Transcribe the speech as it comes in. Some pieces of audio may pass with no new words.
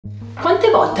Quante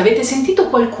volte avete sentito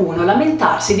qualcuno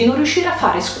lamentarsi di non riuscire a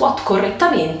fare squat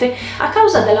correttamente a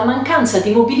causa della mancanza di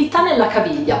mobilità nella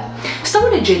caviglia? Stavo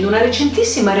leggendo una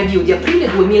recentissima review di aprile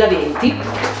 2020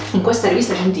 in questa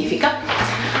rivista scientifica,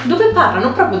 dove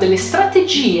parlano proprio delle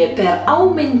strategie per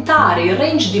aumentare il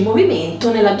range di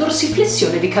movimento nella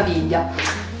dorsiflessione di caviglia.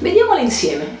 Vediamole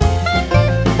insieme.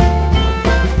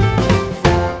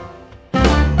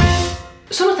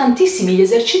 Sono tantissimi gli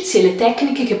esercizi e le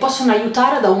tecniche che possono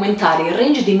aiutare ad aumentare il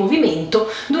range di movimento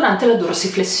durante la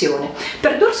dorsiflessione.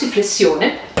 Per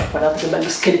dorsiflessione, guardate che bello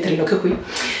scheletrino che ho qui,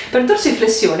 per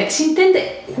dorsiflessione si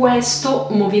intende questo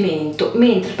movimento,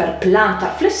 mentre per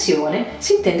plantar flessione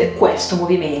si intende questo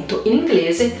movimento, in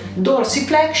inglese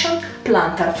dorsiflexion,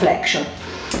 plantar flexion.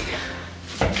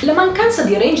 La mancanza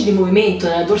di range di movimento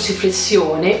nella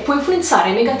dorsiflessione può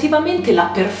influenzare negativamente la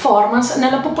performance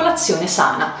nella popolazione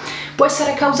sana. Può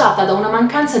essere causata da una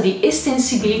mancanza di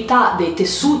estensibilità dei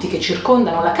tessuti che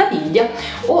circondano la caviglia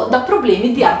o da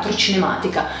problemi di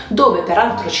artrocinematica, dove per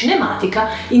artrocinematica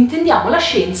intendiamo la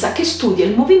scienza che studia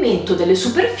il movimento delle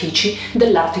superfici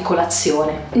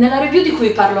dell'articolazione. Nella review di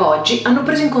cui parlo oggi hanno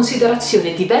preso in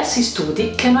considerazione diversi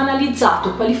studi che hanno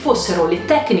analizzato quali fossero le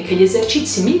tecniche e gli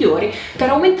esercizi migliori per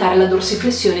aumentare la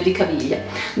dorsiflessione di caviglia.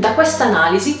 Da questa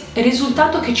analisi è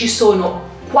risultato che ci sono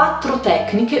 4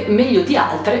 tecniche, meglio di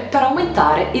altre, per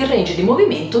aumentare il range di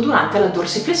movimento durante la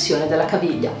dorsiflessione della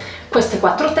caviglia. Queste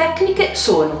 4 tecniche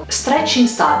sono stretching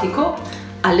statico,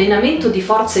 allenamento di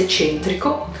forza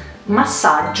eccentrico,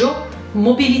 massaggio,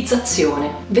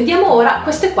 mobilizzazione. Vediamo ora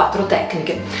queste 4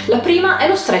 tecniche. La prima è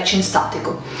lo stretching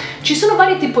statico. Ci sono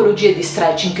varie tipologie di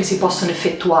stretching che si possono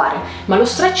effettuare, ma lo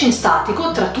stretching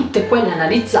statico, tra tutte quelle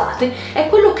analizzate, è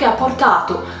quello che ha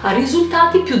portato a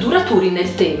risultati più duraturi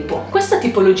nel tempo. Questa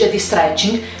tipologia di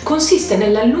stretching consiste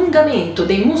nell'allungamento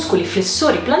dei muscoli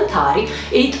flessori plantari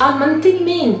e al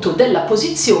mantenimento della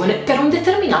posizione per un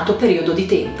determinato periodo di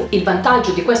tempo. Il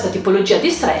vantaggio di questa tipologia di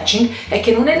stretching è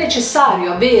che non è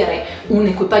necessario avere un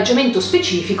equipaggiamento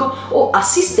specifico o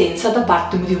assistenza da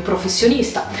parte di un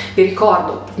professionista. Vi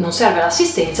ricordo, non serve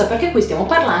l'assistenza perché qui stiamo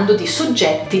parlando di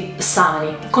soggetti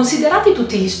sani. Considerati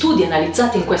tutti gli studi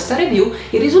analizzati in questa review,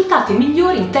 i risultati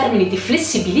migliori in termini di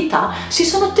flessibilità si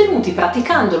sono ottenuti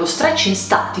praticando lo stretching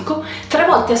statico 3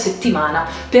 volte a settimana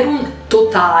per un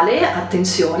totale,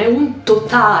 attenzione, un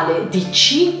totale di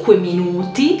 5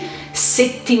 minuti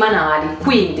settimanali,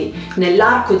 quindi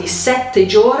nell'arco di 7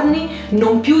 giorni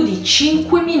non più di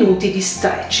 5 minuti di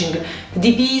stretching,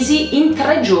 divisi in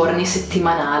 3 giorni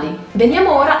settimanali.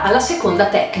 Veniamo ora alla seconda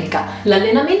tecnica,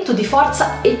 l'allenamento di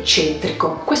forza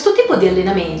eccentrico. Questo tipo di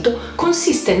allenamento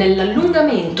consiste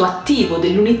nell'allungamento attivo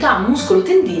dell'unità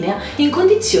muscolo-tendinea in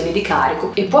condizioni di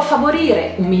carico e può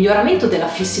favorire un miglioramento della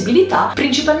flessibilità,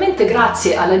 principalmente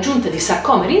grazie all'aggiunta di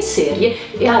sarcomeri in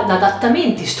serie e ad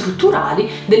adattamenti strutturali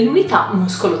dell'unità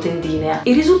muscolo-tendinea.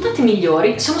 I risultati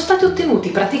migliori sono stati ottenuti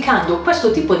praticando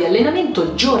questo tipo di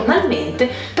allenamento giornalmente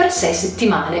per 6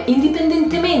 settimane,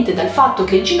 indipendentemente dal fatto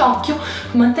che il ginocchio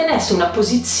mantenesse una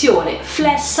posizione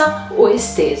flessa o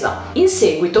estesa. In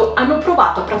seguito hanno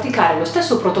provato a praticare lo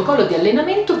stesso protocollo di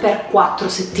allenamento per 4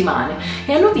 settimane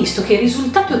e hanno visto che i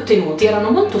risultati ottenuti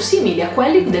erano molto simili a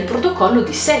quelli del protocollo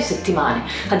di 6 settimane,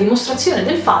 a dimostrazione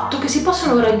del fatto che si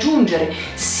possono raggiungere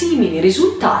simili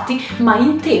risultati ma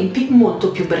in tempi molto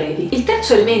più brevi. Il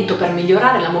terzo elemento per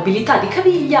migliorare la mobilità di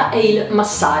caviglia è il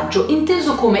massaggio,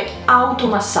 inteso come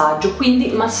automassaggio, quindi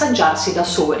massaggiarsi da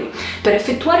soli. Per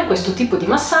effettuare questo tipo di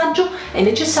massaggio è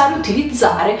necessario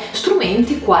utilizzare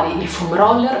strumenti quali il foam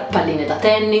roller, palline da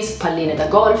tennis, palline da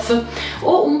golf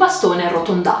o un bastone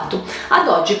arrotondato. Ad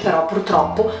oggi però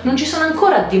purtroppo non ci sono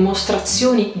ancora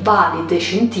dimostrazioni valide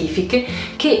scientifiche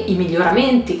che i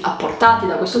miglioramenti apportati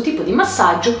da questo tipo di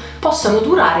massaggio possano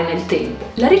durare nel tempo.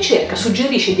 La ricerca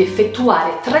suggerisce di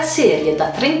effettuare 3 serie da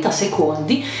 30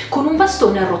 secondi con un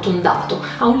bastone arrotondato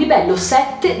a un livello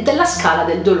 7 della scala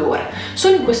del dolore.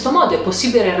 Solo in questo modo è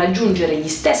possibile raggiungere gli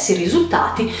stessi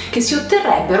risultati che si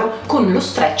otterrebbero con lo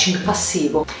stretching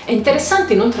passivo. È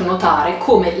interessante inoltre notare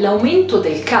come l'aumento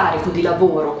del carico di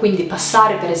lavoro, quindi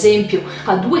passare per esempio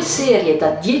a 2 serie da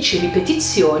 10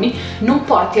 ripetizioni, non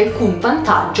porti alcun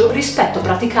vantaggio rispetto a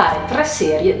praticare 3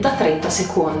 serie da 30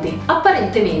 secondi.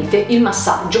 Apparentemente il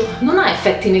massaggio non ha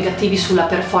effetti negativi sulla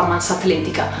performance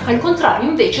atletica, al contrario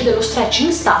invece dello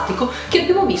stretching statico che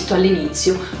abbiamo visto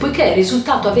all'inizio, poiché è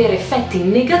risultato avere effetti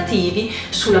negativi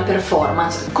sulla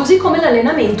performance, così come come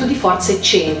l'allenamento di forza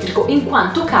eccentrico, in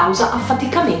quanto causa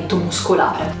affaticamento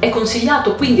muscolare. È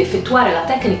consigliato quindi effettuare la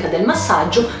tecnica del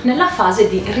massaggio nella fase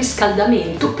di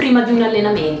riscaldamento prima di un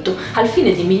allenamento, al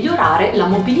fine di migliorare la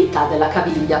mobilità della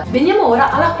caviglia. Veniamo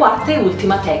ora alla quarta e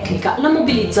ultima tecnica, la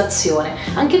mobilizzazione,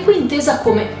 anche qui intesa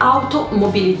come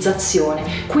automobilizzazione,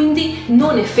 quindi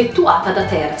non effettuata da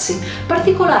terzi.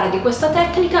 Particolare di questa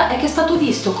tecnica è che è stato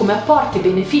visto come apporti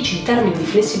benefici in termini di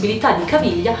flessibilità di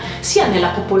caviglia sia nella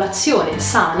popolazione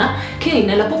sana che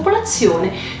nella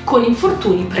popolazione con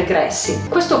infortuni pregressi.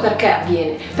 Questo perché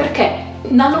avviene? Perché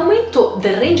nell'aumento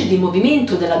del range di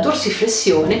movimento della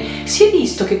dorsiflessione si è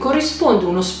visto che corrisponde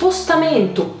uno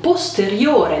spostamento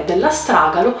posteriore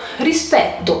dell'astragalo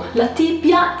rispetto alla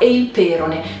tibia e il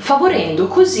perone, favorendo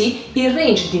così il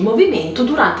range di movimento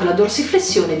durante la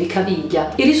dorsiflessione di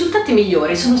caviglia. I risultati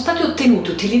migliori sono stati ottenuti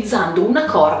utilizzando una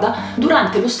corda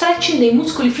durante lo stretching dei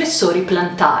muscoli flessori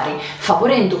plantari,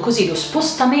 favorendo così lo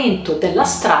spostamento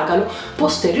dell'astragalo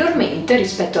posteriormente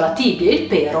rispetto alla tibia e il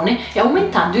perone e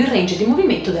aumentando il range di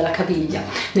movimento della caviglia.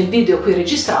 Nel video qui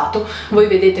registrato voi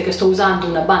vedete che sto usando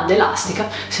una banda elastica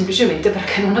semplicemente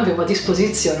perché non avevo a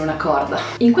disposizione una corda.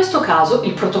 In questo caso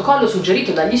il protocollo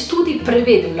suggerito dagli studi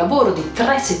prevede un lavoro di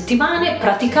 3 settimane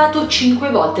praticato 5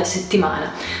 volte a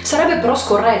settimana. Sarebbe però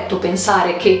scorretto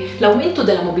pensare che l'aumento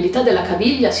della mobilità della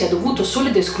caviglia sia dovuto solo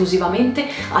ed esclusivamente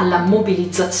alla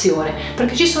mobilizzazione,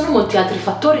 perché ci sono molti altri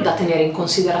fattori da tenere in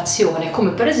considerazione,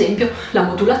 come per esempio la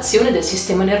modulazione del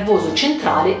sistema nervoso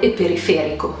centrale e periferico.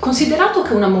 Considerato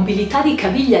che una mobilità di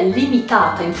caviglia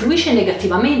limitata influisce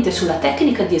negativamente sulla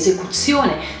tecnica di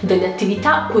esecuzione delle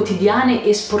attività quotidiane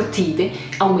e sportive,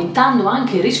 aumentando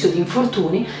anche il rischio di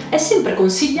infortuni, è sempre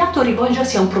consigliato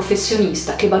rivolgersi a un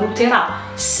professionista che valuterà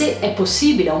se è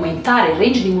possibile aumentare il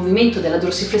range di movimento della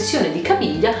dorsiflessione di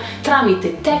caviglia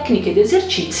tramite tecniche ed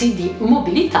esercizi di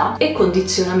mobilità e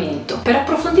condizionamento. Per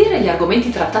approfondire gli argomenti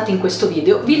trattati in questo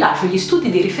video vi lascio gli studi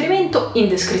di riferimento in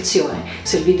descrizione.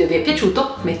 Se il video vi è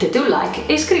piaciuto mettete un like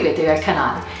e iscrivetevi al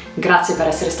canale. Grazie per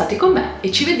essere stati con me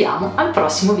e ci vediamo al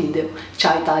prossimo video.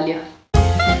 Ciao Italia!